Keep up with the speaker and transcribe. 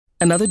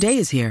Another day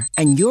is here,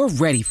 and you're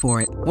ready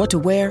for it. What to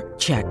wear?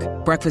 Check.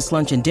 Breakfast,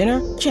 lunch, and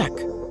dinner? Check.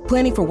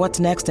 Planning for what's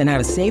next and how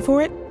to save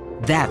for it?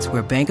 That's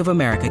where Bank of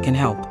America can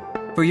help.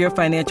 For your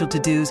financial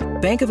to-dos,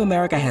 Bank of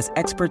America has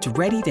experts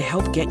ready to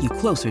help get you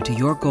closer to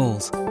your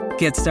goals.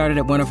 Get started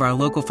at one of our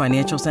local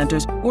financial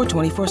centers or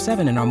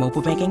 24/7 in our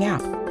mobile banking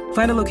app.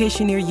 Find a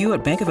location near you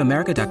at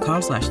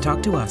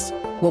bankofamerica.com/talktous.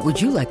 What would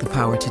you like the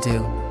power to do?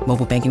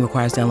 Mobile banking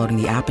requires downloading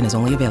the app and is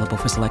only available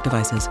for select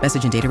devices.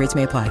 Message and data rates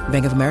may apply.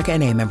 Bank of America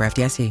N.A., member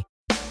FDIC.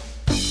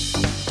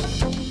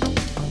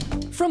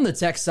 From the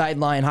Tech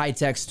Sideline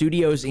High-Tech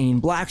Studios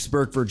in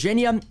Blacksburg,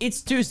 Virginia,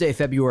 it's Tuesday,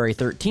 February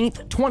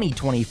 13th,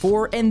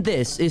 2024, and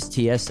this is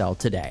TSL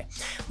Today.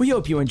 We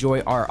hope you enjoy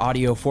our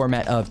audio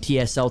format of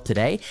TSL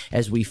Today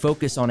as we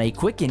focus on a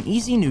quick and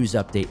easy news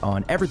update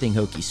on everything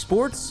Hokie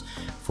sports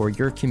for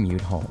your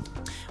commute home.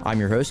 I'm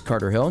your host,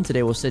 Carter Hill, and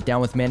today we'll sit down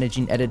with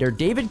managing editor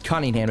David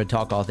Cunningham to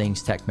talk all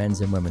things Tech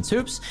men's and women's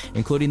hoops,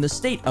 including the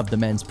state of the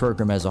men's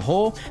program as a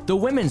whole, the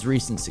women's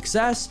recent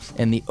success,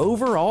 and the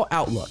overall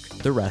outlook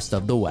the rest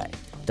of the way.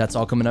 That's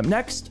all coming up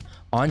next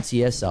on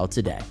TSL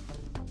Today.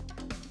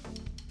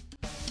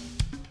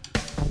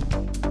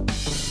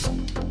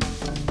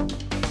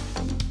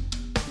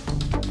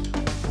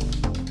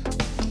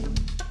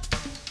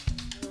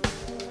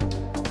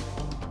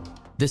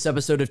 This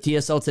episode of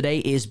TSL Today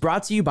is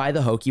brought to you by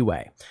the Hokie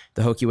Way.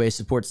 The Hokie Way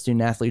supports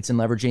student athletes in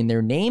leveraging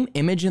their name,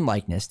 image, and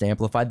likeness to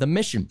amplify the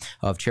mission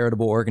of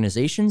charitable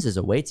organizations as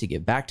a way to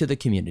give back to the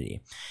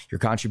community. Your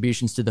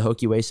contributions to the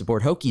Hokie Way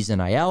support Hokie's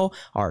NIL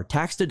are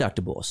tax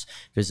deductibles.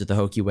 Visit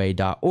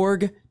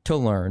thehokieway.org to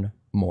learn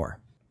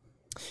more.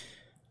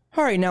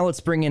 All right, now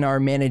let's bring in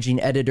our managing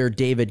editor,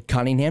 David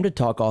Cunningham, to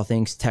talk all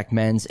things Tech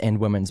men's and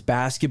women's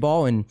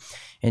basketball. And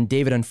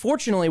David,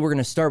 unfortunately, we're going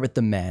to start with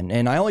the men.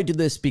 And I only do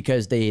this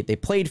because they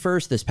played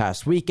first this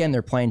past weekend.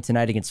 They're playing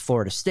tonight against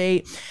Florida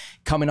State,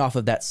 coming off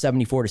of that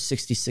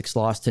 74-66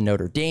 loss to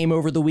Notre Dame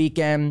over the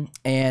weekend.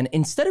 And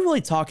instead of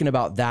really talking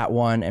about that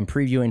one and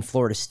previewing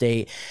Florida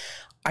State,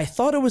 I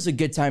thought it was a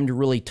good time to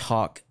really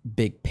talk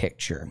big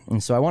picture.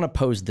 And so I want to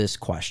pose this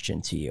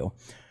question to you.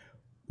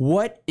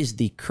 What is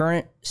the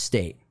current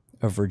state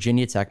of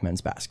Virginia Tech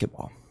men's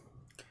basketball?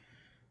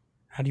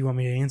 How do you want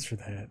me to answer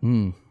that?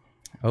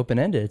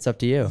 Open-ended. It's up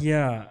to you.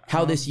 Yeah.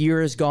 How this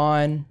year has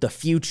gone, the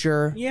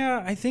future.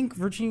 Yeah, I think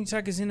Virginia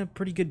Tech is in a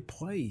pretty good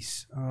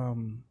place. I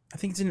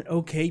think it's in an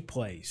okay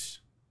place.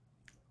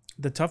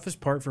 The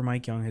toughest part for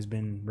Mike Young has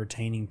been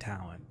retaining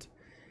talent.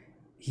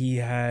 He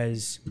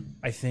has,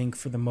 I think,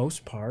 for the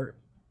most part,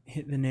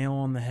 hit the nail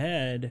on the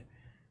head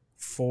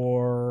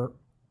for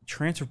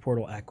transfer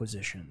portal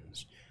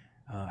acquisitions.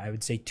 I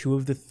would say 2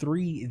 of the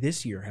 3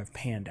 this year have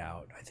panned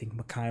out. I think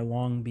Mekhi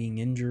Long being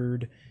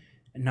injured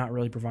and not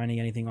really providing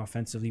anything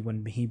offensively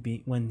when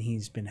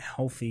he's been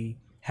healthy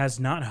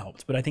has not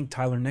helped. But I think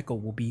Tyler Nickel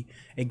will be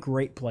a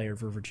great player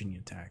for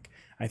Virginia Tech.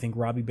 I think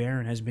Robbie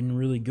Barron has been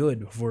really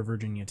good for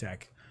Virginia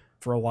Tech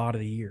for a lot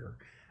of the year.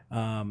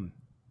 I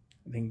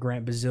think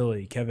Grant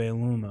Basile, Keve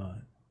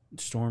Aluma,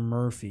 Storm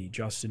Murphy,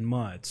 Justin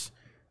Mutz.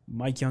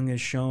 Mike Young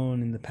has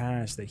shown in the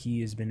past that he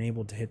has been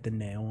able to hit the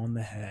nail on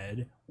the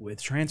head with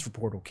transfer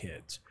portal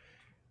kids.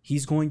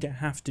 He's going to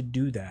have to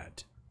do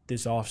that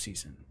this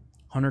offseason.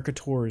 Hunter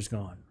Couture is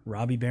gone.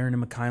 Robbie Barron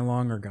and Mekhi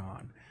Long are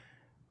gone.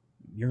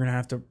 You're going to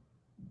have to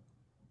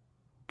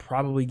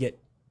probably get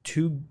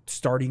 2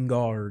 starting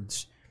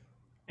guards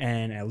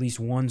and at least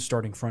 1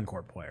 starting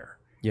frontcourt player.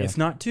 Yeah. If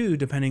not 2,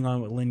 depending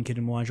on what Lynn Kidd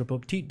and Elijah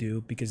Pope-Tite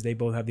do, because they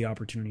both have the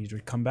opportunity to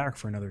come back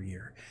for another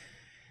year.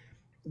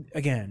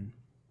 Again,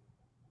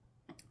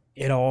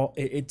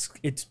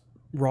 it's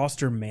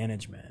roster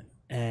management,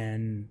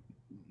 and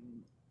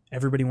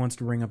everybody wants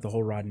to bring up the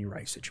whole Rodney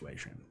Rice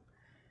situation.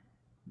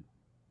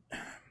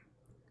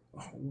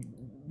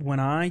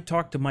 When I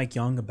talked to Mike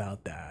Young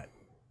about that,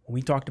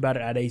 we talked about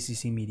it at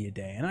ACC Media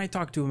Day, and I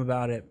talked to him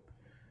about it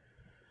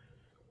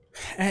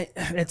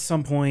at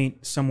some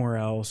point somewhere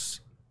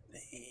else.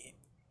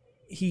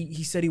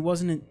 He said he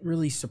wasn't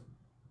really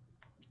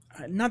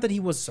not that he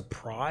was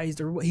surprised,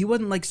 or he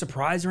wasn't like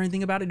surprised or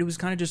anything about it. It was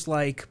kind of just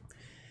like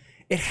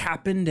it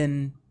happened,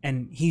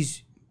 and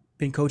he's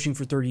been coaching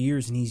for 30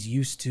 years, and he's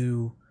used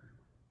to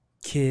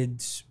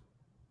kids,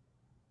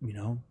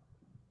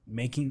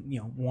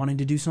 wanting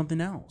to do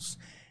something else.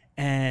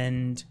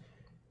 And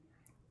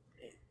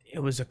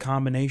it was a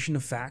combination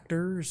of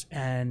factors,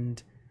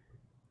 and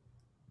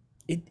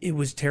it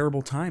was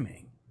terrible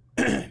timing.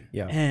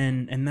 Yeah.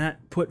 And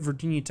that put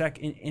Virginia Tech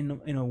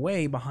in a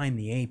way behind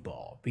the 8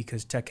 ball,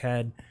 because Tech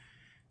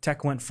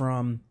went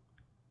from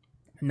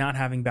not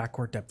having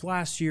backcourt depth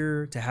last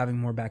year to having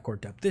more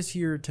backcourt depth this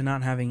year to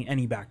not having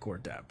any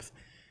backcourt depth.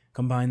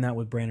 Combine that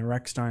with Brandon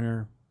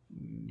Recksteiner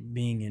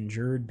being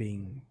injured,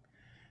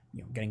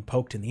 getting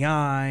poked in the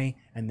eye,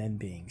 and then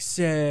being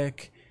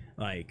sick.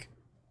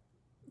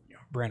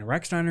 Brandon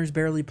Recksteiner's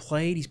barely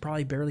played. He's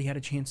probably barely had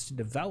a chance to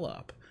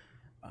develop.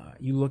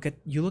 You look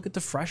at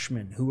the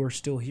freshmen who are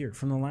still here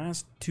from the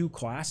last 2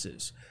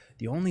 classes.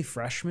 The only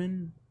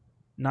freshman,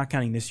 not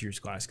counting this year's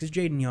class, because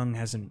Jaden Young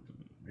hasn't.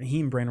 He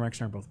and Brandon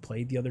Recksteiner both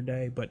played the other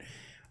day, but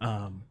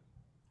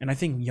And I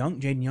think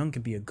Jaden Young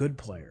could be a good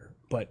player,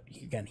 but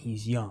again,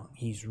 he's young,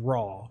 he's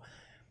raw.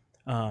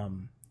 I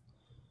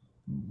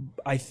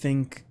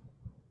think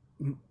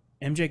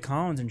MJ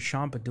Collins and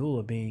Sean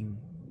Padula being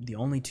the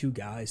only two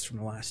guys from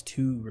the last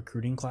two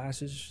recruiting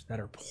classes that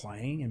are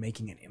playing and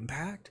making an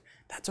impact,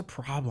 that's a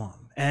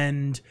problem.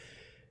 And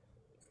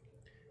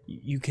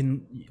you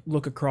can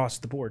look across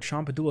the board.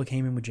 Sean Padula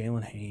came in with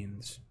Jalen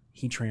Haynes.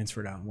 He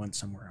transferred out and went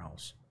somewhere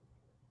else.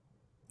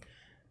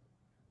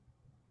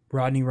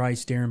 Rodney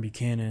Rice, Darren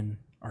Buchanan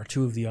are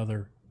two of the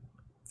other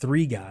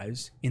three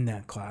guys in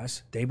that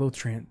class. They both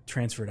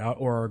transferred out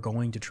or are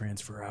going to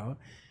transfer out.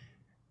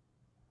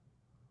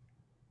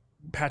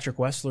 Patrick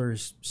Wessler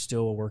is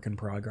still a work in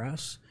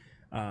progress.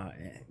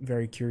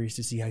 Very curious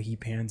to see how he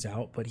pans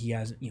out, but he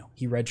hasn't,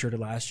 he redshirted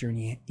last year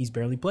and he's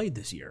barely played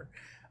this year.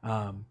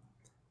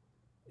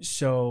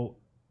 So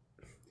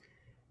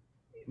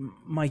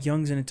Mike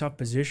Young's in a tough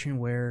position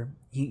where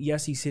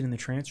he's hit in the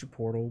transfer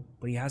portal,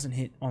 but he hasn't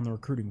hit on the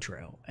recruiting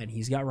trail. And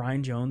he's got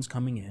Ryan Jones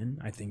coming in.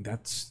 I think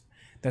that's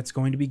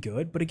going to be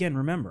good. But again,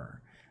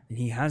 remember,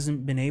 he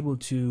hasn't been able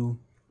to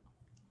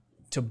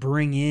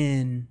bring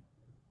in.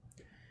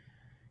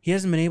 He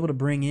hasn't been able to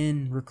bring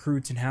in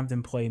recruits and have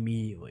them play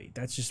immediately.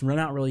 That's just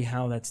not really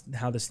how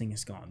this thing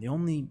has gone. The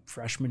only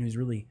freshman who's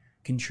really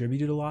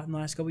contributed a lot in the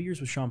last couple of years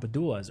was Sean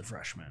Padula as a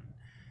freshman.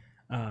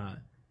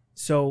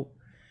 So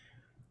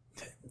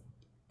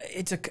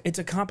it's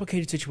a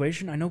complicated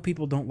situation. I know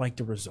people don't like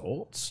the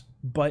results,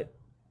 but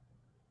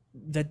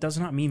that does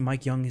not mean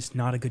Mike Young is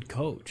not a good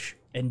coach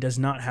and does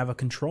not have a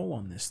control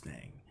on this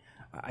thing.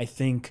 I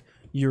think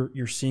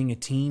you're seeing a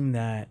team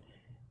that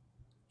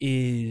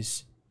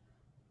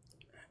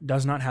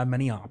does not have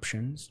many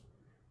options.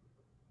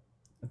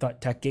 I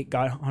thought Tech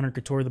got Hunter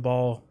Couture the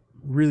ball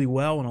really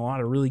well in a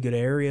lot of really good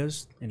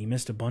areas, and he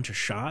missed a bunch of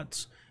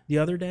shots the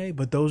other day,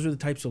 but those are the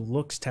types of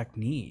looks Tech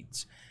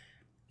needs.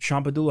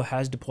 Sean Padula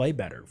has to play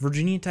better.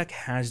 Virginia Tech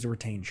has to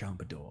retain Sean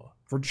Padula.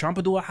 Sean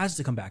Padula has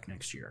to come back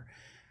next year.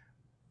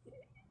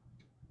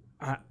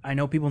 I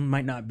know people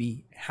might not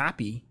be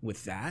happy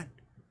with that,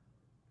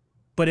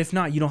 but if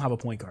not, you don't have a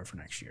point guard for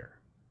next year.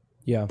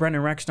 Yeah.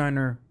 Brendan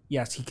Rechsteiner,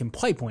 yes, he can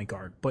play point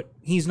guard, but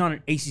he's not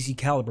an ACC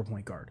caliber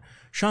point guard.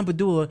 Sean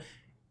Padula,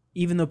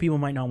 even though people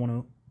might not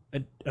want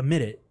to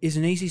admit it, is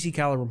an ACC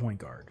caliber point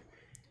guard.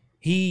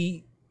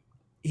 He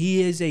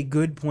is a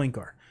good point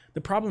guard.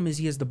 The problem is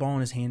he has the ball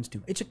in his hands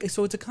too.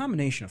 So it's a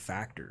combination of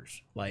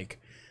factors. Like,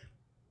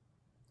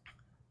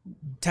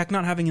 Tech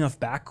not having enough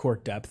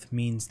backcourt depth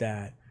means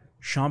that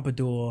Sean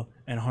Padula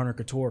and Hunter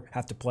Couture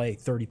have to play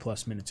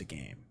 30-plus minutes a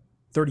game,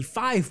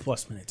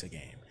 35-plus minutes a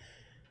game.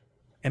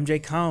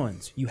 MJ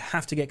Collins, you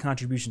have to get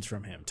contributions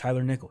from him.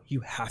 Tyler Nickel,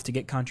 you have to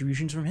get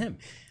contributions from him.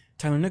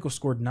 Tyler Nickel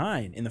scored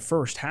 9 in the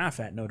first half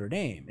at Notre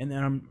Dame. And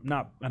then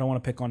I don't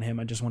want to pick on him.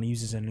 I just want to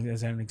use this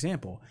as an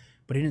example.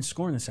 But he didn't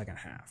score in the second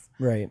half.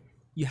 Right.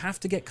 You have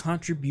to get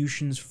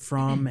contributions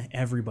from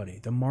everybody.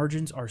 The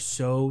margins are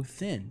so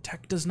thin.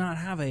 Tech does not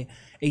have a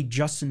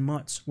Justin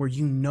Mutz where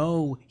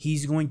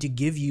he's going to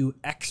give you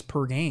X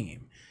per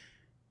game.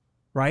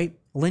 Right?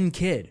 Lynn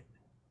Kidd,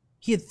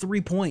 he had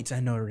 3 points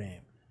at Notre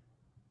Dame.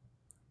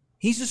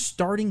 He's a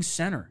starting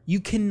center.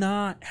 You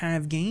cannot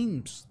have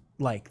games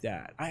like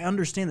that. I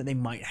understand that they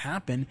might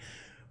happen,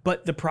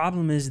 but the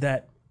problem is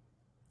that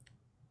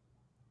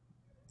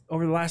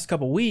over the last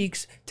couple of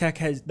weeks,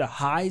 Tech the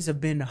highs have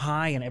been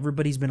high and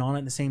everybody's been on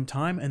at the same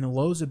time, and the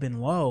lows have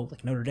been low.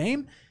 Like Notre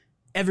Dame,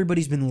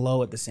 everybody's been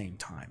low at the same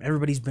time.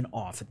 Everybody's been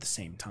off at the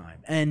same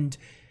time. And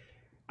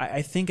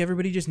I think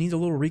everybody just needs a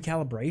little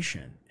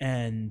recalibration.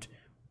 And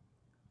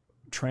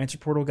transfer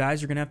portal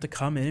guys are going to have to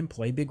come in and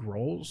play big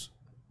roles.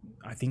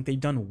 I think they've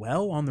done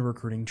well on the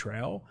recruiting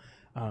trail.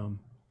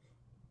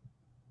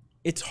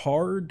 It's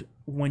hard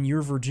when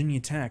you're Virginia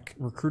Tech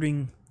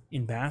recruiting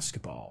in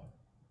basketball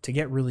to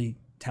get really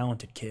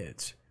talented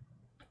kids.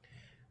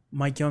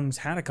 Mike Young's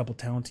had a couple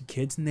talented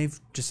kids, and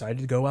they've decided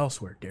to go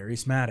elsewhere.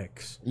 Darius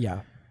Maddox.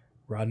 Yeah.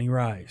 Rodney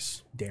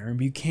Rice. Darren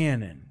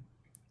Buchanan.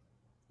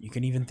 You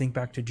can even think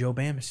back to Joe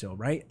Bamisil,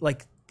 right?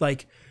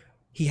 Like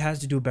he has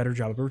to do a better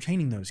job of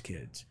retaining those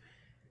kids.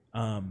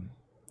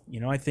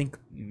 I think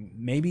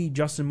maybe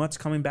Justin Mutz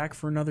coming back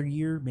for another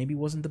year maybe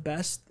wasn't the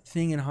best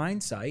thing in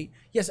hindsight.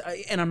 Yes,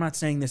 and I'm not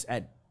saying this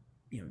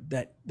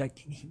that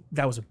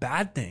was a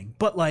bad thing,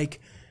 but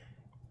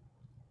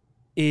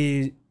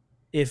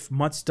if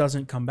Mutz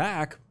doesn't come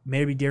back,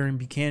 maybe Darren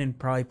Buchanan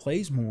probably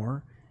plays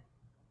more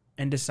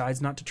and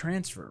decides not to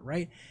transfer,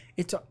 right?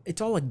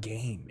 It's all a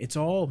game. It's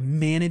all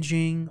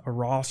managing a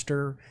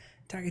roster.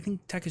 I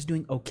think Tech is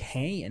doing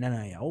okay in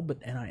NIL, but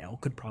NIL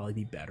could probably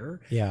be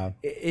better. Yeah.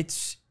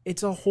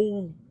 It's a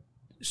whole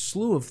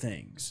slew of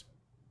things.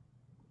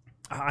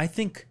 I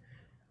think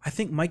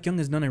Mike Young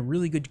has done a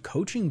really good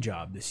coaching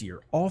job this year,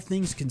 all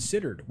things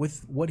considered,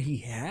 with what he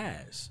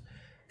has.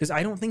 Because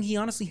I don't think he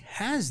honestly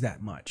has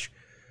that much.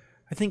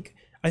 I think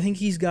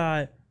he's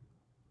got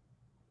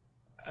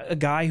a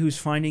guy who's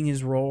finding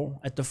his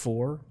role at the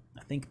 4.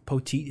 I think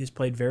Poteet has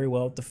played very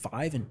well at the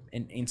 5, and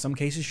in some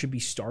cases should be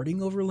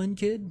starting over Lynn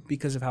Kidd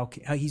because of how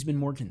he's been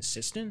more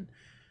consistent.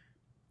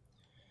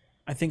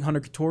 I think Hunter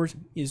Couture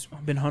has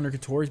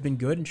been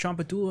good, and Sean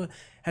Padula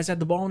has had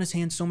the ball in his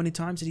hands so many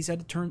times that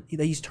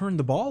he's turned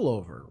the ball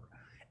over,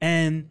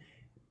 and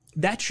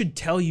that should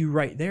tell you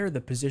right there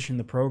the position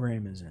the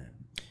program is in.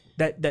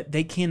 That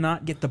they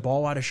cannot get the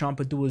ball out of Sean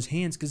Padula's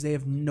hands because they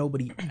have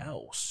nobody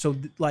else. So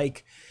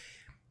like,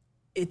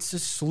 it's a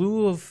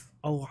slew of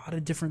a lot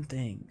of different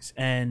things,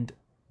 and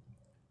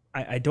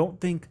I don't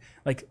think,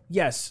 like,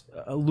 yes,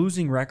 a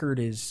losing record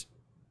is,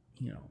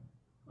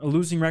 a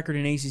losing record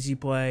in ACC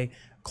play,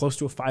 close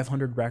to a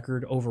 500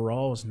 record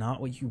overall is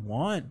not what you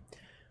want,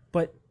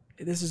 but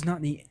this is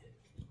not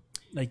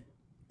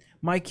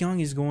Mike Young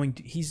is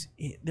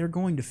they're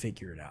going to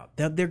figure it out.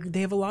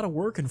 They have a lot of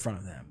work in front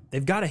of them.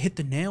 They've got to hit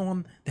the nail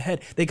on the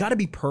head. They got to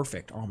be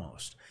perfect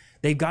almost.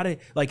 They've got to,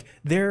 like,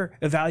 their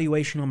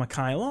evaluation on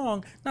Mekhi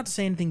Long, not to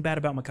say anything bad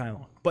about Mekhi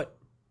Long, but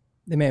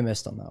they may have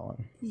missed on that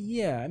one.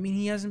 Yeah, I mean,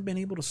 he hasn't been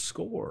able to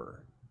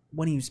score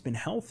when he's been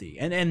healthy.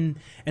 And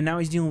now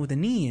he's dealing with a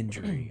knee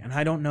injury. And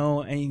I don't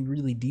know any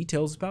really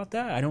details about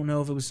that. I don't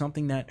know if it was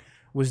something that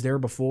was there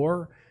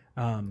before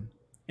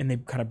and they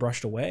kind of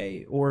brushed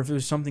away, or if it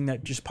was something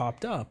that just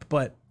popped up.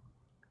 But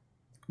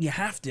you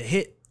have to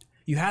hit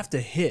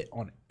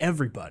on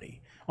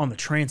everybody on the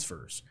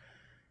transfers.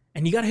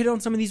 And you got to hit on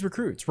some of these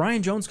recruits.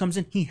 Ryan Jones comes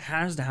in, he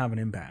has to have an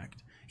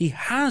impact. He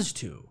has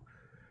to.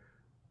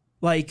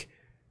 Like,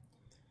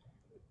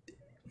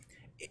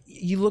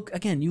 you look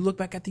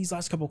back at these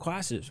last couple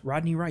classes.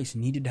 Rodney Rice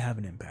needed to have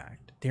an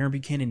impact. Darren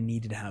Buchanan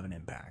needed to have an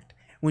impact.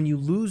 When you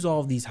lose all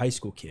of these high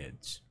school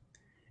kids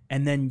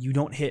and then you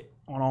don't hit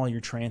on all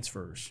your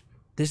transfers,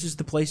 this is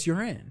the place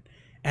you're in.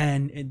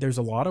 And there's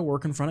a lot of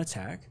work in front of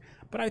Tech,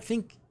 but I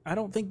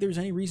don't think there's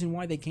any reason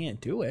why they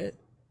can't do it.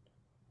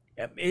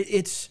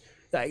 It's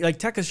like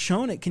Tech has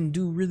shown it can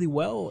do really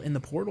well in the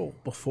portal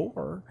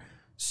before.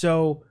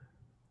 So,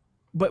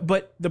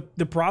 but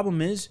the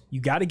problem is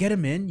you got to get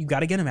him in, you got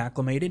to get him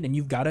acclimated, and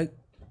you've got to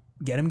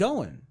get him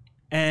going.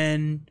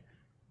 And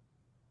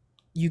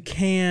you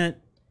can't,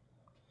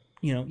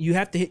 you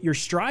have to hit your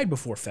stride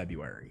before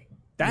February.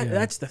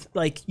 That's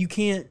you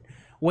can't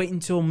wait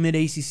until mid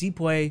ACC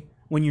play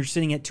when you're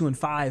sitting at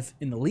 2-5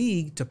 in the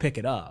league to pick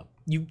it up.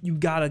 You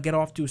got to get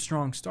off to a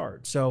strong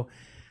start. So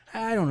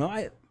I don't know.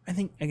 I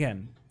think,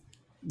 again,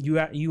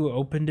 you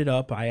opened it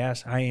up. I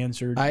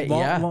answered.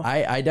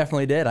 I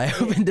definitely did. I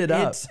opened it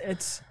up.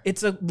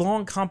 It's a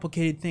long,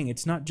 complicated thing.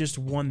 It's not just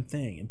one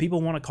thing. And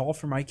people want to call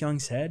for Mike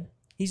Young's head.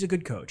 He's a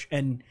good coach,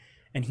 and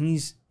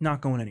he's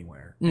not going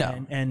anywhere.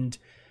 No.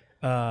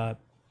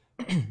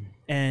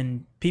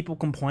 And people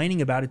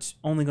complaining about it's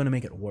only going to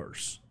make it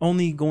worse.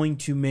 Only going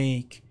to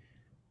make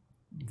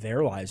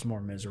their lives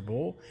more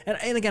miserable.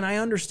 And again, I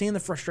understand the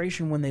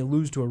frustration when they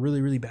lose to a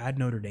really, really bad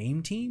Notre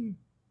Dame team.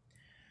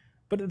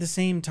 But at the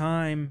same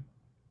time,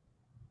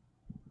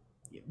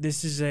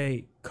 this is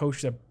a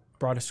coach that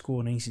brought a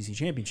school an ACC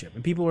championship.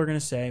 And people are going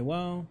to say,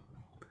 well,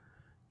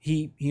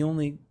 he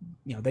only,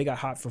 they got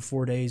hot for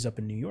 4 days up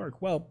in New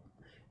York. Well,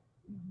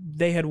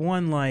 they had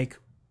won like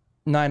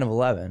 9 of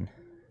 11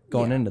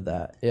 going into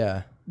that.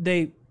 Yeah.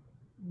 They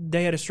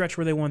had a stretch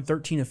where they won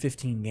 13 of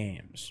 15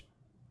 games.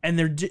 And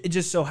it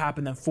just so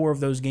happened that 4 of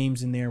those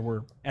games in there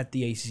were at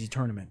the ACC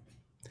tournament.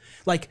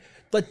 Like,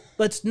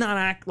 let's not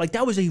act like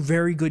that was a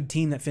very good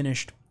team that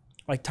finished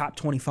like top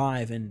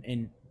 25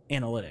 in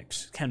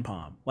analytics, Ken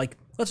Palm. Like,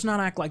 let's not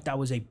act like that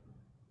was a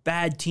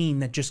bad team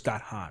that just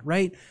got hot,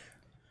 right?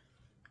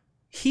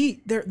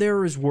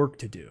 There is work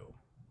to do.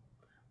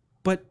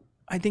 But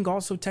I think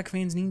also Tech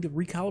fans need to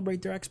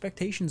recalibrate their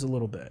expectations a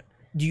little bit.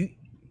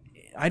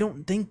 I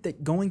don't think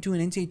that going to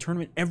an NCAA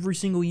tournament every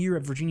single year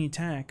at Virginia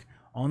Tech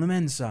on the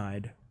men's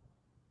side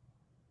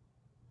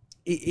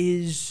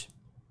is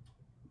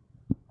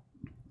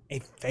a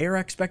fair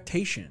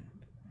expectation.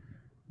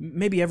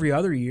 Maybe every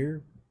other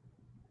year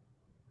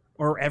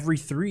or every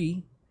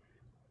 3.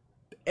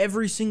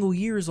 Every single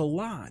year is a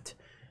lot.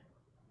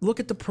 Look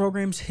at the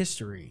program's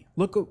history.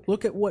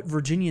 Look at what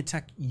Virginia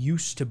Tech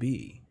used to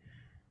be.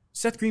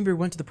 Seth Greenberg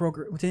went to the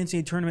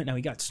NCAA tournament. Now,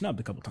 he got snubbed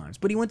a couple times,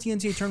 but he went to the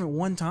NCAA tournament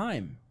one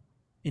time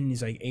in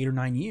his 8 or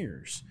 9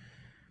 years.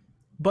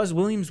 Buzz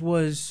Williams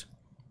was,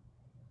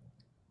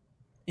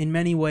 in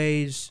many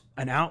ways,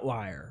 an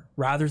outlier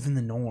rather than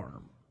the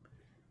norm,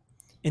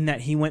 in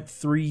that he went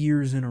 3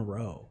 years in a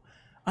row.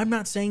 I'm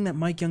not saying that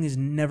Mike Young is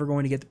never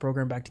going to get the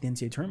program back to the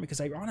NCAA tournament,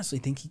 because I honestly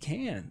think he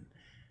can.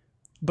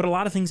 But a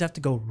lot of things have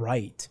to go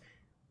right.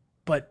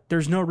 But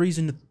there's no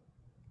reason to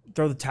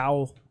throw the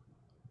towel,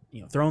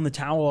 throw in the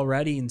towel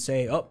already and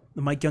say, oh,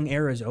 the Mike Young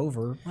era is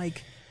over.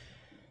 Like,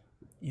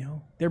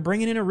 they're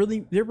bringing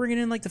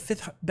in like the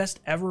 5th best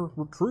ever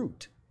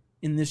recruit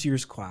in this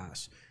year's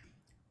class.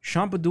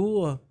 Sean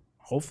Padula,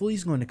 hopefully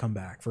he's going to come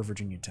back for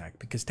Virginia Tech,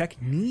 because Tech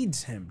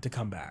needs him to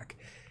come back.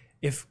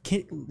 If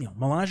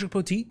Melage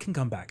Poteet can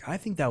come back, I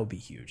think that would be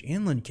huge.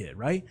 And Lynn Kidd,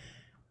 right?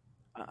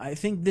 I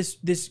think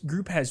this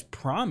group has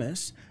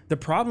promise. The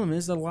problem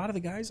is that a lot of the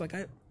guys, like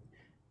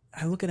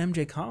I look at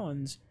MJ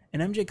Collins,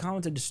 and MJ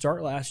Collins had to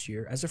start last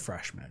year as a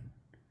freshman,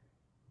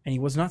 and he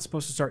was not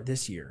supposed to start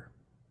this year.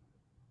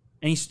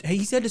 And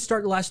he's had to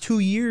start the last 2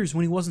 years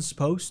when he wasn't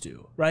supposed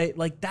to, right?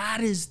 Like,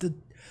 that is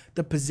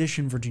the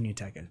position Virginia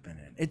Tech has been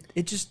in.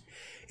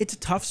 It's a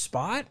tough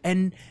spot,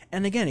 and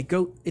again,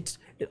 it's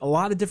a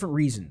lot of different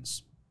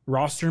reasons.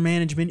 Roster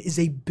management is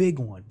a big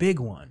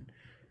one.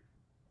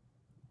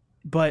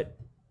 But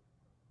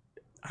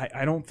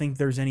I don't think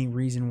there's any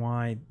reason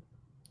why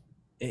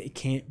it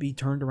can't be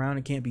turned around,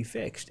 it can't be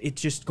fixed.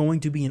 It's just going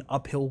to be an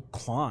uphill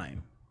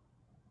climb.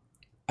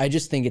 I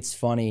just think it's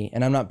funny,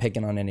 and I'm not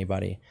picking on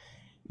anybody,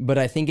 but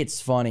I think it's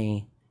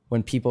funny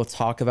when people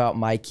talk about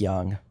Mike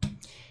Young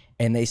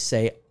and they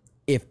say,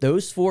 if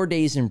those 4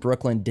 days in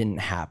Brooklyn didn't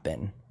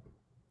happen,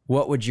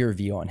 what would your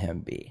view on him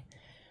be?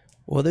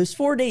 Well, those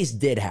 4 days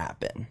did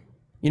happen.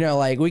 You know,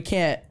 like, we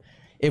can't,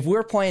 if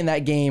we're playing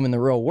that game in the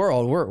real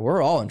world,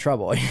 we're all in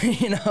trouble.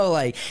 You know,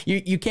 like,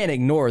 you can't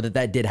ignore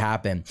that did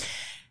happen.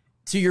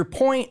 To your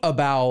point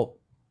about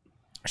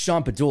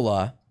Sean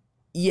Padula,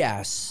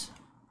 yes,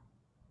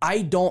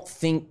 I don't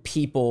think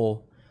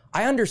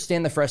I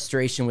understand the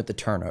frustration with the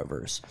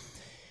turnovers,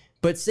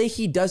 but say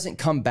he doesn't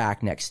come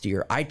back next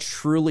year, I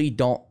truly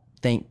don't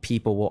think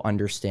people will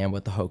understand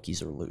what the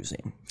Hokies are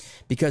losing.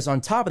 Because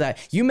on top of that,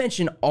 you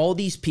mentioned all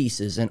these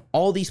pieces and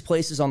all these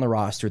places on the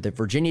roster that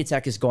Virginia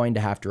Tech is going to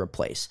have to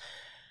replace.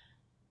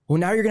 Well,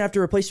 now you're going to have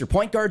to replace your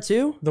point guard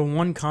too? The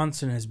one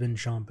constant has been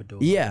Sean Padula.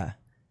 Yeah.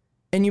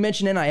 And you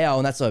mentioned NIL,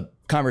 and that's a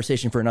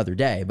conversation for another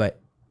day,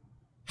 but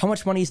how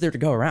much money is there to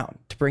go around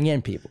to bring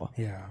in people?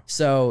 Yeah.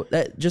 So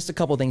just a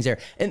couple things there.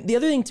 And the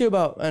other thing too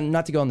about, and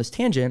not to go on this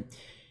tangent,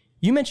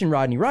 you mentioned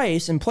Rodney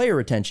Rice and player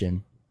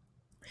retention.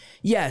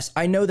 Yes,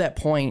 I know that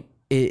point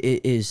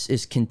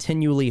is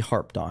continually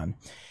harped on.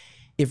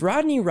 If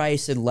Rodney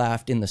Rice had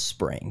left in the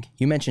spring,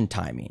 you mentioned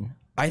timing.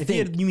 If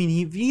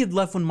he had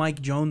left when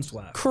Mike Jones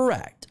left?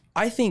 Correct.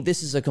 I think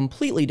this is a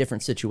completely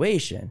different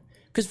situation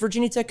because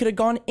Virginia Tech could have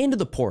gone into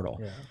the portal.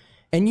 Yeah.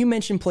 And you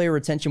mentioned player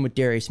retention with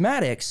Darius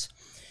Maddox.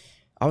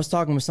 I was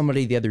talking with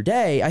somebody the other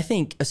day. I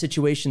think a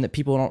situation that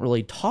people don't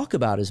really talk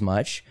about as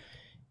much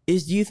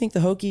is, do you think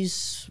the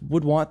Hokies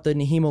would want the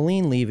Naheem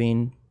Aline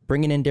leaving,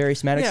 bringing in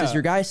Darius Maddox as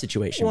your guy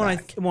situation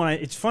back?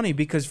 It's funny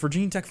because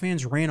Virginia Tech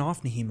fans ran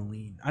off Naheem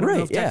Aline. I don't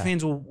know if Tech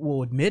fans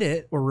will admit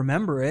it or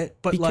remember it.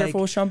 But be careful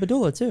with Sean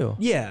Padula too.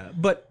 Yeah,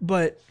 but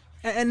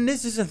and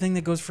this is a thing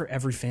that goes for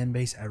every fan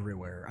base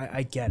everywhere.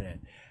 I get it.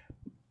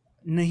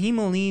 Naheem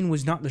Aline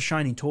was not the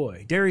shiny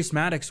toy. Darius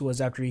Maddox was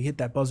after he hit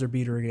that buzzer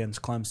beater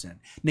against Clemson.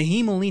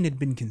 Naheem Aline had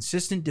been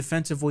consistent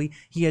defensively.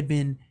 He had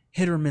been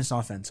hit or miss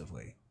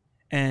offensively.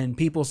 And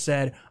people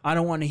said, I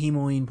don't want Naheem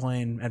Aline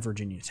playing at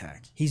Virginia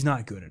Tech. He's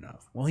not good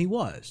enough. Well, he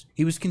was.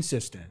 He was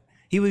consistent.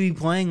 He would be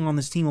playing on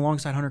this team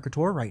alongside Hunter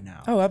Couture right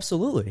now. Oh,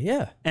 absolutely,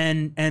 yeah.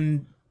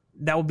 And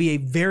that would be a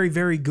very,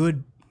 very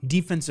good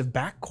defensive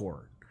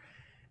backcourt.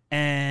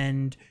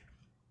 And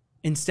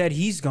instead,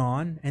 he's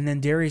gone, and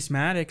then Darius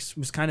Maddox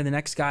was kind of the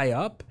next guy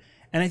up.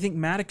 And I think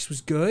Maddox was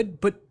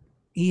good, but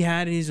he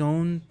had his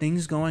own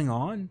things going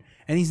on,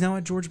 and he's now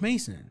at George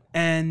Mason.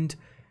 And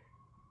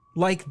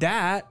like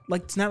that,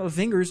 like snap of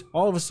fingers,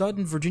 all of a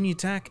sudden, Virginia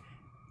Tech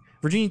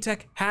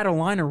had a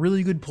line of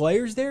really good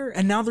players there,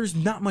 and now there's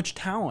not much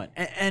talent.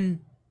 And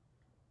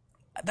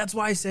that's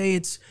why I say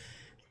it's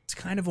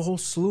kind of a whole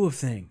slew of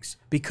things,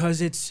 because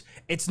it's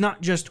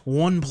not just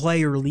one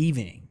player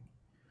leaving.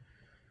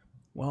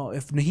 Well,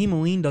 if Naheem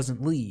Aline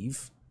doesn't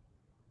leave,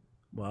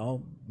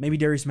 well, maybe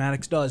Darius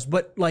Maddox does.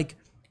 But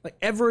for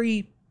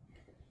every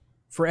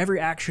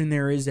action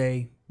there is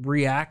a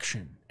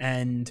reaction.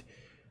 And,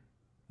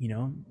 you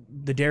know,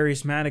 the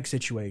Darius Maddox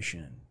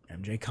situation,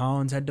 MJ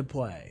Collins had to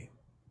play.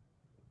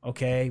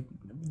 Okay,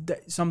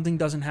 something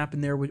doesn't happen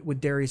there with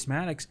Darius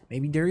Maddox.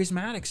 Maybe Darius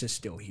Maddox is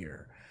still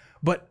here.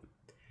 But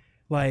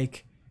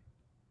like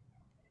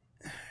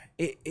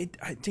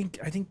I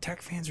think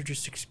Tech fans are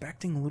just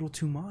expecting a little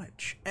too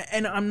much.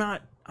 And I'm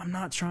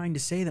not trying to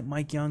say that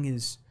Mike Young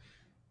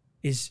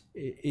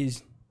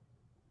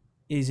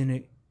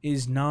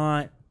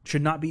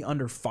should not be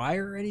under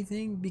fire or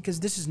anything,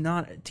 because this is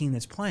not a team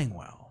that's playing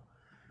well.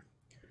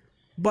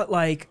 But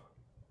like,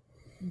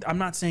 I'm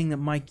not saying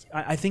that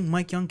I think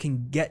Mike Young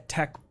can get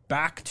Tech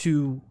back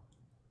to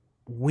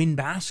win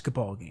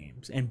basketball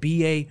games and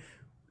be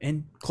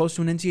close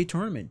to an NCAA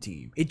tournament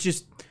team. It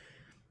just,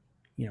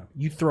 you know,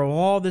 you throw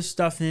all this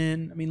stuff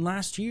in. I mean,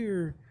 last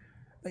year,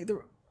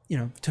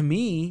 to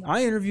me,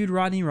 I interviewed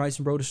Rodney Rice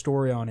and wrote a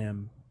story on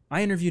him.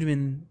 I interviewed him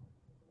in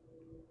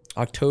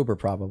October,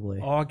 probably.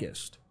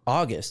 August,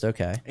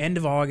 okay. End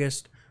of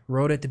August,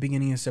 wrote at the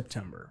beginning of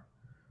September.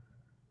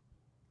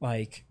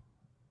 Like,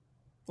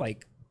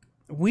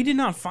 we did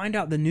not find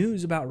out the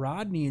news about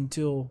Rodney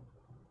until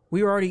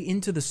we were already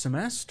into the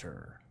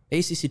semester.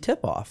 ACC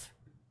tip-off.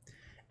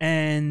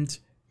 And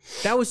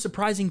that was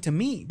surprising to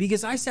me,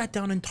 because I sat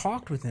down and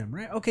talked with him,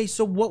 right? Okay,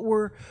 so what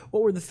were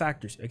the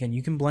factors? Again,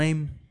 you can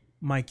blame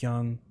Mike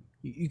Young.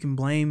 You can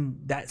blame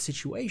that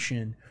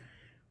situation.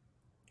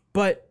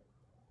 But,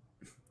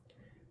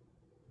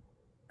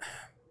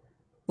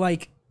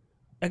 like,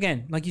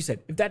 again, like you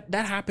said, if that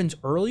happens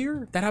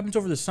earlier, that happens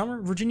over the summer,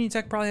 Virginia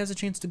Tech probably has a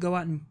chance to go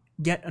out and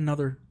get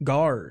another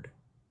guard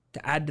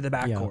to add to the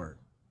backcourt.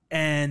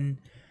 And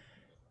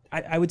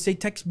I would say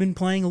Tech's been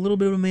playing a little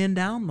bit of a man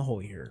down the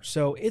whole year.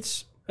 So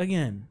it's,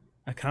 again,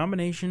 a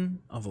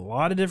combination of a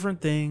lot of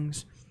different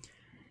things.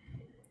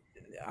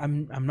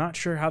 I'm not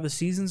sure how the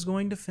season's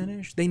going to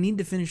finish. They need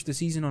to finish the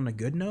season on a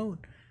good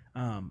note.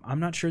 I'm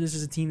not sure this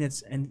is a team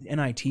that's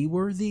NIT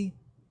worthy.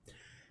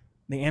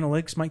 The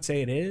analytics might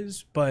say it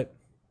is, but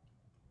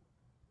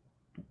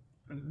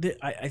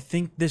I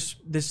think this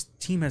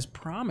team has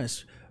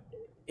promise.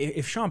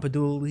 If Sean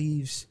Padula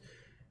leaves,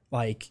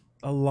 like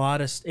a lot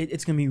of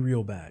it's going to be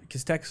real bad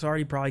because Tech's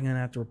already probably going to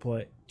have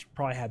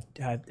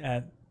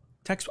to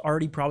Tech's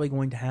already probably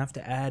going to have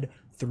to add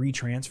 3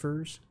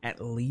 transfers at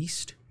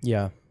least.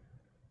 Yeah.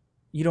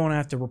 You don't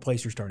have to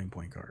replace your starting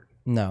point guard.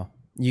 No,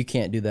 you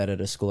can't do that at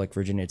a school like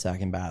Virginia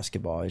Tech in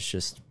basketball. It's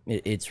just,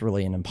 it's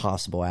really an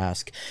impossible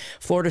ask.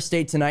 Florida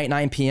State tonight,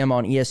 9 p.m.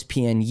 on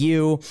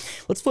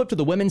ESPNU. Let's flip to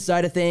the women's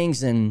side of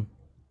things. And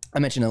I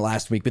mentioned it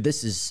last week, but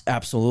this is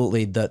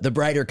absolutely the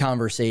brighter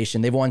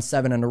conversation. They've won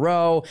 7 in a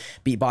row,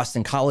 beat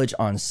Boston College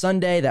on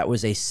Sunday. That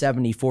was a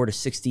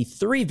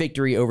 74-63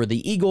 victory over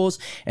the Eagles.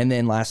 And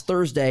then last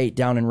Thursday,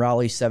 down in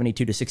Raleigh,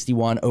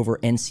 72-61 over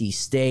NC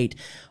State.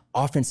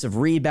 Offensive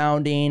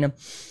rebounding,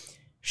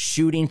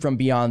 shooting from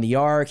beyond the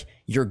arc.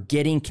 You're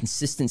getting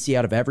consistency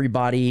out of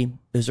everybody.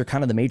 Those are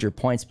kind of the major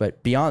points.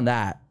 But beyond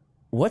that,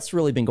 what's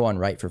really been going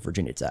right for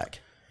Virginia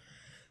Tech?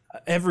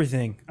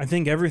 Everything. I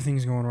think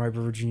everything's going right for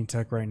Virginia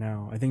Tech right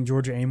now. I think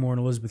Georgia Amore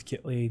and Elizabeth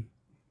Kitley,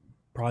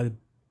 probably,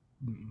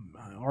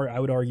 I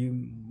would argue,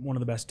 one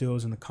of the best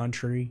duos in the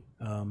country.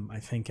 I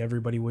think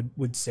everybody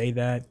would say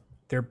that.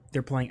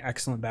 They're playing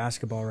excellent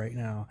basketball right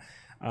now.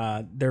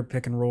 Their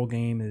pick and roll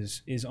game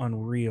is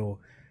unreal.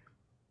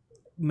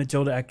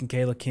 Matilda Eck and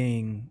Kayla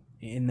King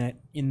in that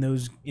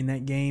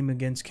game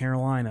against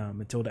Carolina.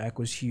 Matilda Eck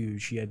was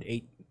huge. She had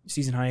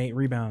season high 8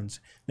 rebounds.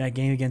 That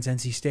game against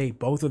NC State,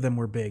 both of them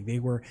were big. They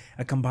were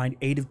a combined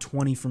 8 of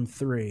 20 from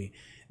 3.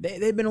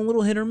 They've been a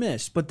little hit or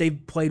miss, but they've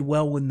played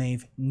well when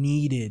they've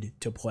needed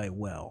to play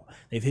well.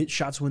 They've hit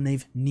shots when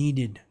they've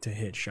needed to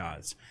hit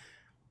shots.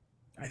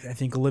 I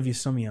think Olivia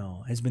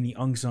Sumiel has been the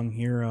unsung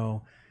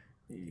hero,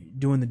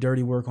 doing the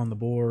dirty work on the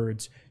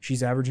boards.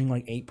 She's averaging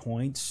like 8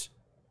 points.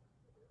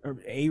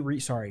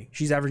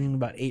 She's averaging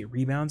about 8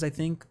 rebounds, I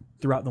think,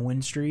 throughout the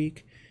win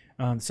streak,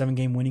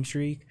 7-game winning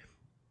streak.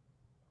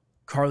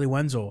 Carly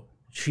Wenzel,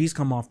 she's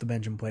come off the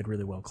bench and played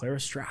really well. Clara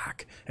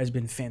Strack has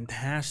been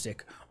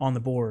fantastic on the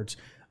boards,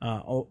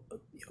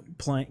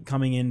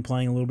 coming in,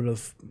 playing a little bit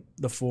of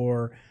the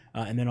 4,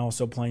 and then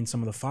also playing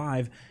some of the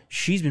 5.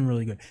 She's been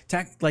really good.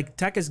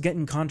 Tech is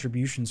getting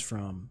contributions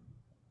from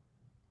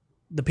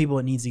the people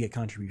it needs to get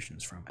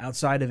contributions from,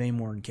 outside of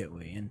Amore and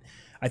Kitley. And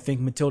I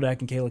think Matilda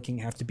Eck and Kayla King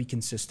have to be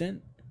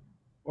consistent,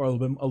 or a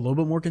little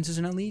bit more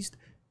consistent at least,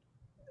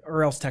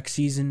 or else Tech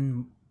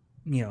season,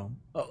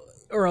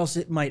 or else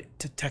it might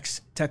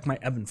Tech might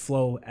ebb and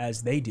flow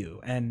as they do,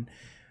 and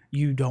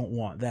you don't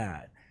want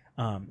that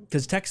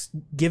because Tech's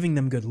giving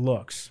them good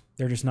looks.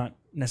 They're just not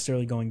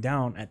necessarily going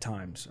down at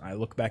times. I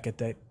look back at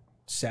that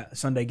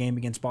Sunday game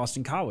against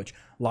Boston College,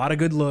 a lot of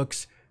good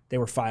looks. They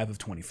were 5 of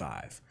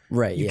 25.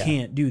 Right. You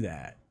can't do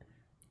that.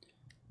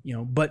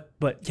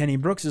 But Kenny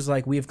Brooks is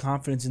like, we have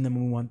confidence in them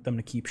and we want them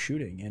to keep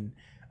shooting.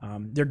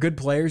 And they're good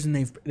players and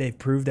they've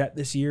proved that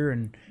this year.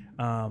 And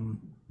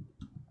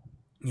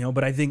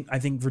but I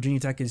think Virginia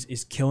Tech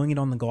is killing it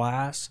on the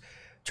glass.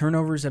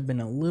 Turnovers have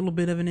been a little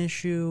bit of an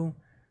issue,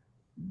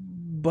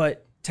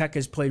 but Tech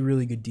has played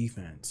really good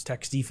defense.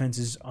 Tech's defense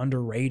is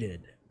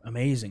underrated,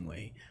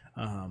 amazingly.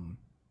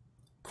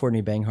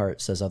 Courtney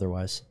Banghart says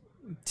otherwise.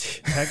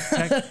 Tech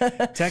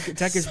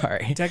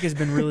has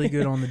been really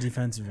good on the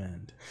defensive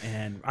end,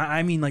 and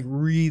I mean like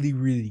really,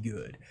 really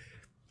good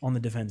on the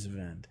defensive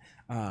end.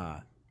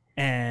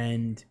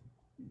 And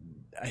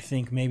I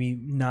think maybe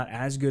not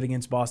as good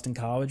against Boston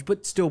College,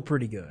 but still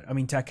pretty good. I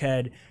mean, Tech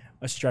had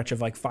a stretch of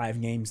like 5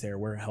 games there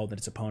where it held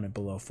its opponent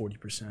below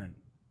 40%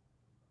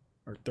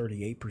 or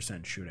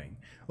 38% shooting.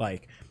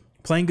 Like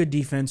playing good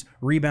defense,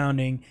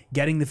 rebounding,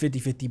 getting the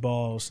 50-50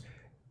 balls,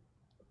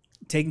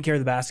 taking care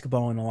of the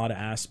basketball in a lot of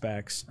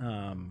aspects.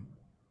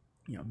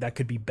 That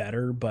could be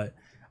better, but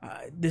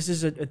this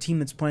is a team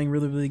that's playing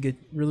really,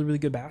 really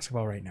good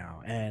basketball right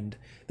now, and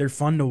they're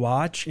fun to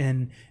watch,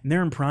 and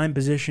they're in prime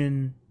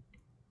position.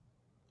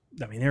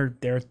 I mean,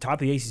 they're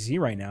top of the ACC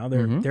right now.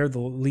 They're the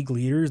league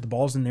leaders. The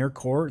ball's in their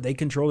court. They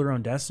control their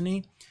own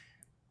destiny.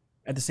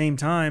 At the same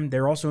time,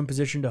 they're also in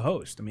position to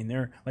host. I mean,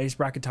 their latest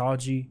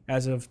bracketology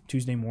as of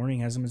Tuesday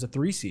morning has them as a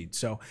 3 seed,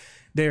 so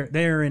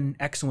they're in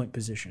excellent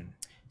position.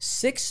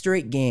 6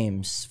 straight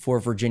games for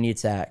Virginia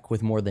Tech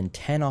with more than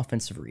 10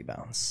 offensive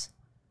rebounds.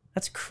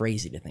 That's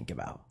crazy to think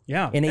about.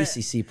 Yeah. In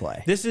ACC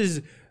play. This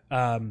is,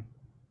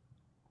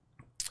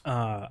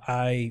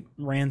 I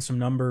ran some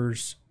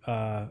numbers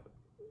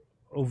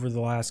over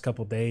the last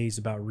couple of days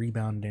about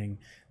rebounding.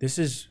 This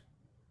is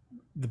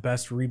the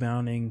best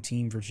rebounding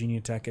team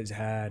Virginia Tech has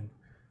had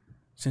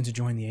since it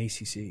joined the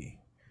ACC.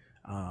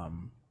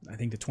 I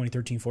think the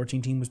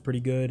 2013-14 team was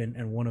pretty good,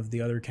 and one of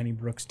the other Kenny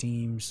Brooks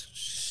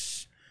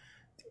teams,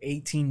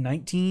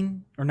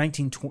 1819 or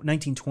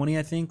 1920,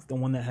 I think, the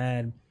one that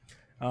had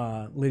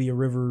Lydia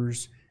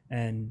Rivers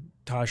and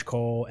Taj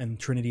Cole and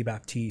Trinity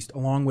Baptiste,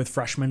 along with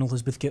freshman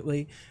Elizabeth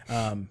Gitley.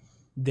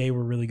 They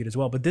were really good as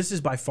well. But this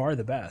is by far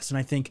the best. And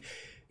I think,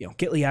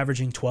 Gitley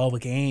averaging 12 a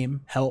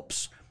game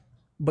helps.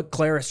 But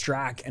Clara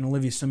Strack and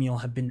Olivia Samuel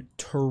have been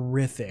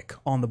terrific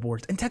on the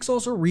boards. And Tech's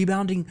also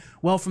rebounding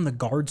well from the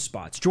guard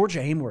spots.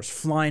 Georgia Amor's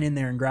flying in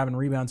there and grabbing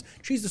rebounds.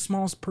 She's the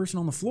smallest person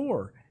on the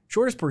floor.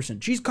 Shortest person.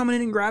 She's coming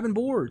in and grabbing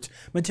boards.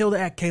 Matilda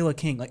Eck, Kayla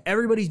King. Like,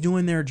 everybody's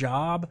doing their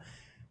job.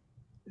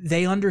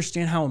 They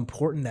understand how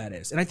important that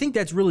is. And I think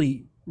that's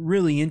really,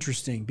 really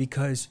interesting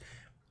because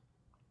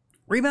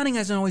rebounding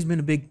hasn't always been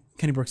a big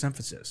Kenny Brooks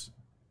emphasis.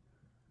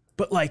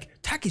 But,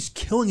 Tech is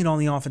killing it on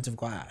the offensive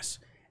glass.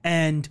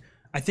 And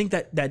I think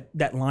that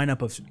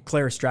lineup of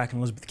Clara Strack and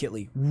Elizabeth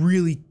Gitley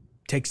really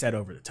takes that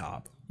over the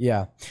top.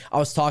 Yeah. I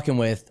was talking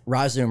with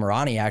Razu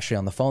Marani actually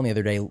on the phone the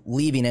other day,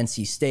 leaving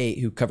NC State,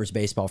 who covers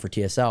baseball for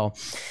TSL.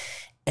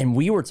 And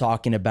we were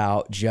talking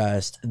about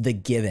just the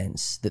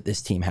givens that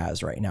this team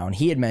has right now. And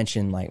he had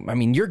mentioned,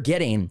 you're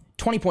getting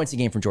 20 points a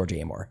game from Georgia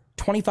Amor,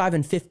 25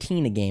 and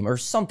 15 a game, or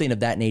something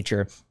of that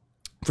nature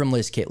from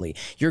Liz Kitley.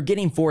 You're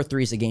getting 4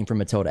 threes a game from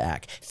Matilda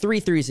Eck, 3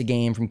 threes a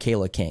game from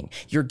Kayla King.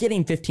 You're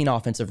getting 15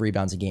 offensive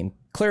rebounds a game.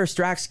 Clara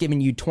Strack's giving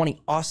you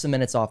 20 awesome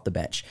minutes off the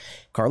bench.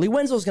 Carly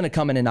Wenzel's going to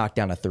come in and knock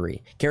down a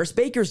 3. Karis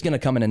Baker's going to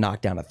come in and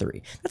knock down a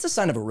 3. That's a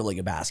sign of a really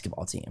good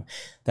basketball team.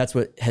 That's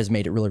what has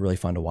made it really, really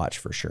fun to watch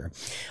for sure.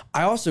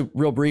 I also,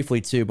 real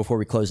briefly too, before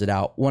we close it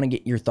out, want to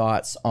get your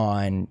thoughts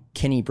on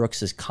Kenny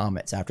Brooks's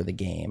comments after the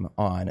game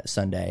on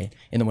Sunday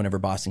in the win over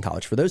Boston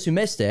College. For those who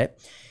missed it,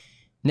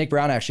 Nick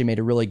Brown actually made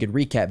a really good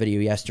recap video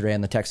yesterday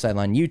on the Tech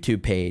Sideline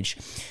YouTube page.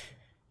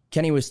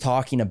 Kenny was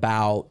talking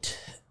about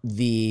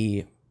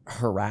the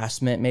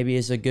harassment, maybe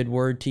is a good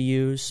word to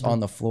use,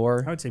 on the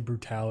floor. I would say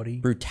brutality.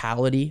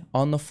 Brutality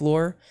on the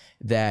floor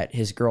that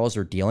his girls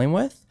are dealing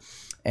with.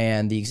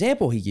 And the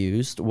example he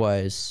used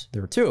was,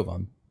 there were 2 of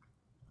them.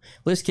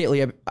 Liz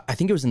Kitley, I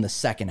think it was in the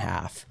second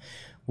half,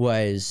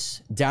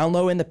 was down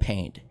low in the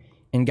paint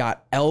and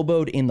got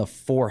elbowed in the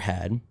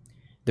forehead.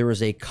 There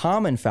was a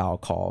common foul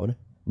called.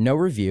 No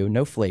review,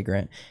 no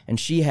flagrant, and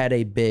she had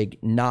a big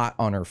knot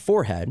on her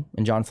forehead.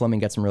 And John Fleming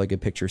got some really good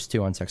pictures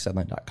too on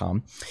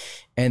techsideline.com.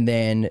 And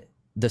then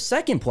the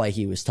second play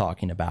he was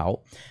talking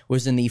about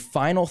was in the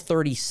final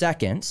 30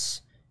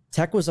 seconds.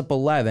 Tech was up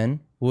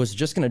 11, was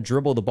just going to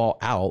dribble the ball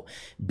out.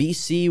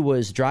 BC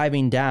was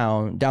driving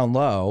down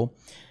low.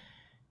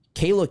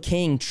 Kayla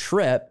King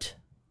tripped,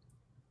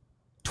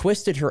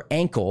 twisted her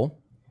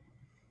ankle.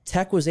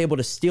 Tech was able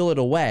to steal it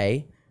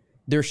away.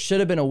 There should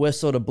have been a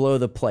whistle to blow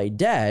the play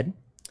dead.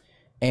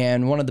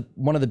 And one of the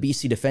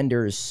BC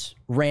defenders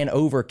ran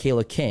over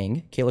Kayla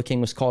King. Kayla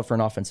King was called for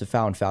an offensive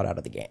foul and fouled out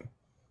of the game.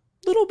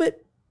 Little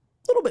bit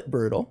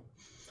brutal,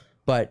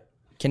 but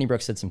Kenny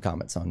Brooks had some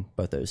comments on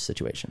both those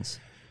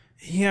situations.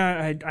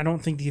 Yeah, I don't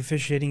think the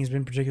officiating has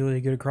been particularly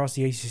good across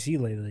the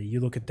ACC lately. You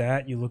look at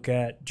that. You look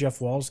at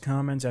Jeff Wall's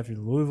comments after the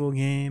Louisville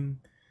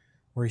game,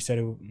 where he said,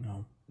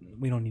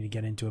 we don't need to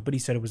get into it, but he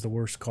said it was the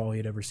worst call he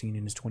had ever seen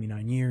in his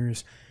 29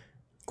 years.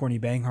 Courtney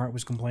Banghart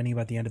was complaining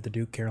about the end of the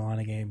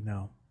Duke-Carolina game.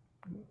 No.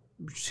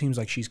 Seems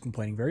like she's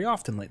complaining very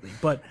often lately.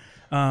 But,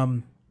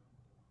 I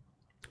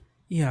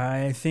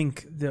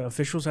think the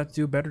officials have to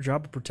do a better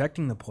job of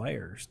protecting the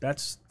players.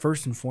 That's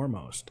first and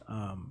foremost.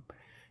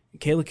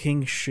 Kayla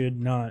King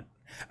should not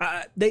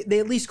they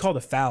at least called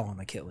a foul on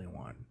the Kitley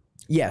one.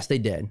 Yes, they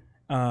did.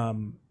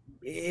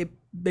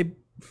 They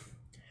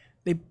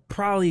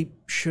probably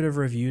should have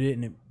reviewed it,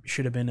 and it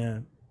should have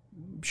been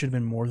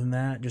more than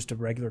that, just a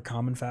regular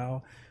common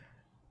foul.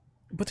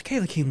 But the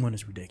Kayla King one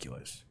is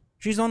ridiculous.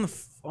 She's on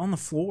the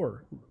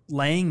floor,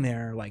 laying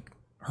there,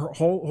 her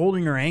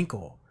holding her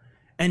ankle,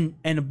 and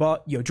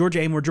Georgia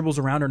Amor dribbles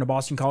around her, and a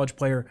Boston College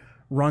player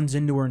runs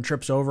into her and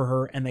trips over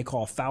her, and they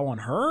call a foul on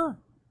her.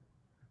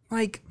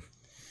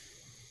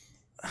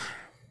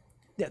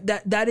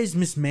 That is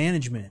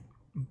mismanagement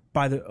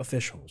by the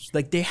officials.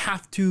 They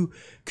have to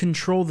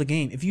control the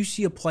game. If you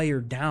see a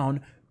player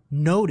down,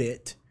 note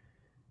it.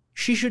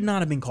 She should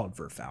not have been called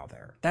for a foul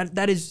there.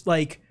 That is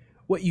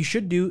what you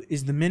should do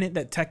is the minute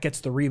that Tech gets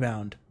the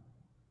rebound.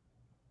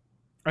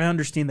 I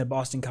understand that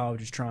Boston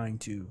College is trying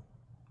to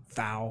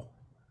foul,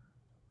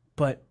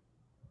 but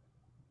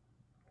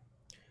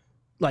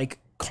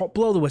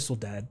blow the whistle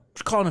dead,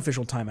 call an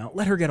official timeout,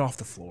 let her get off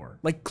the floor.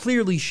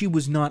 Clearly she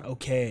was not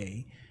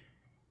okay,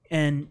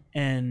 and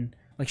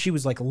she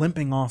was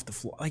limping off the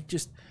floor.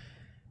 It's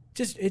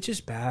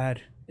just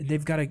bad.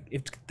 They've got to,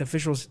 if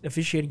the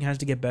officiating has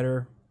to get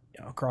better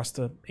across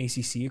the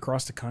ACC,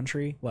 across the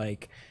country.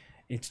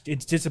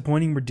 It's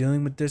disappointing we're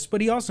dealing with this, but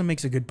he also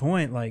makes a good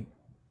point.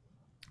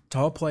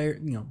 Tall player,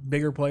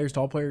 bigger players,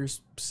 tall players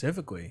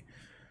specifically.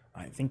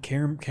 I think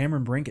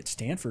Cameron Brink at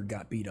Stanford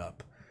got beat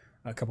up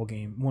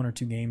one or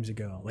two games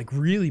ago,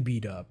 really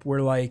beat up. Where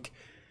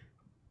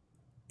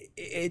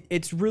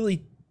it's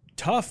really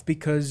tough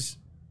because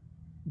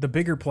the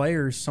bigger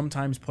players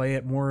sometimes play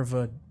at more of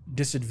a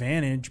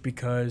disadvantage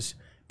because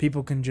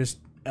people can just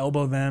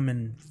elbow them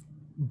and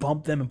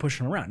bump them and push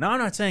them around. Now, I'm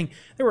not saying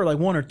there were like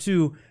one or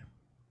two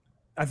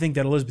I think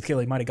that Elizabeth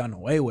Kaylee might have gotten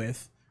away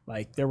with.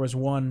 Like there was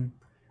one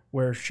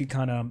where she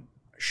kind of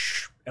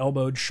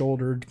elbowed,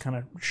 shouldered, kind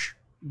of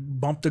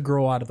bumped a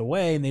girl out of the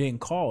way and they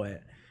didn't call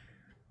it.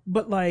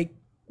 But like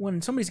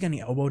when somebody's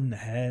getting elbowed in the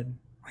head,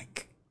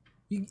 like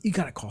you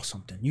got to call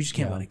something. You just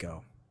can't let it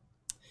go.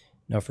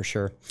 No, for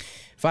sure.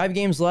 5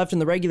 games left in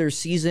the regular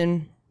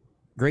season.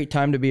 Great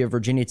time to be a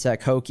Virginia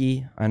Tech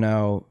Hokie. I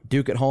know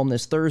Duke at home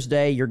this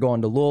Thursday. You're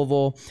going to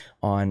Louisville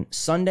on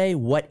Sunday.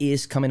 What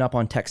is coming up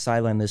on Tech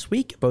Sideline this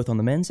week, both on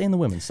the men's and the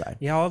women's side?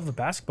 Yeah, I'll have the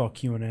basketball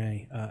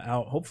Q&A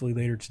out hopefully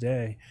later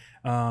today.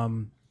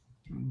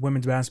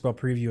 Women's basketball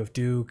preview of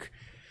Duke.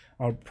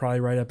 I'll probably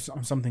write up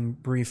something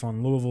brief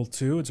on Louisville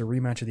too. It's a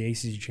rematch of the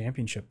ACC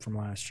championship from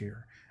last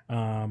year.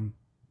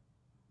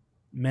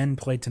 Men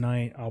play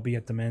tonight. I'll be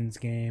at the men's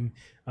game.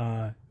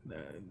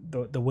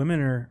 The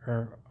women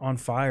are on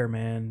fire,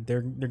 man.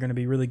 They're going to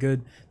be really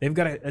good. They've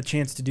got a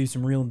chance to do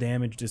some real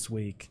damage this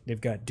week.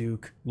 They've got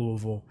Duke,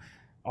 Louisville,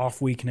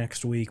 off week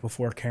next week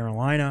before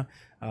Carolina.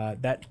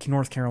 That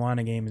North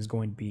Carolina game is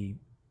going to be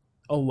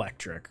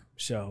electric.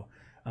 So,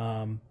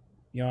 I'm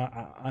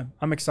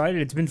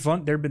excited. It's been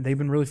fun. They've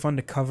been really fun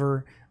to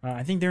cover.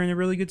 I think they're in a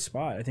really good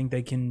spot. I think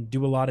they can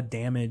do a lot of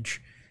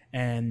damage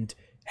and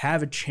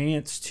have a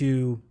chance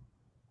to.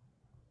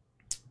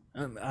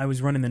 I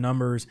was running the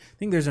numbers. I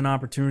think there's an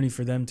opportunity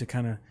for them to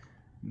kind of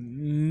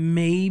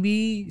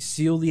maybe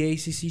seal the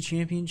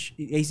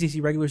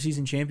ACC regular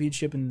season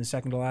championship in the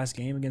second to last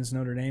game against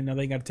Notre Dame. Now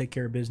they got to take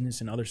care of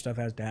business and other stuff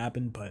has to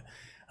happen, but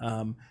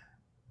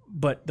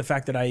the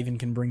fact that I even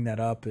can bring that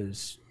up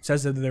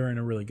says that they're in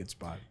a really good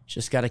spot.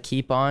 Just got to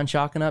keep on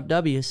chalking up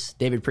W's.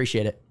 David,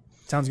 appreciate it.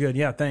 Sounds good.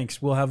 Yeah,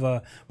 thanks. We'll have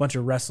a bunch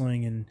of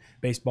wrestling and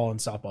baseball and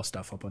softball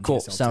stuff up on Cool.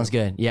 TSL Sounds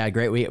good. Yeah,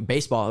 great week.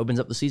 Baseball opens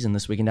up the season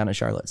this weekend down in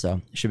Charlotte,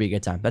 so it should be a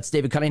good time. That's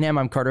David Cunningham.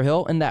 I'm Carter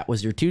Hill, and that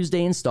was your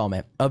Tuesday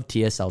installment of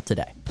TSL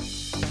Today.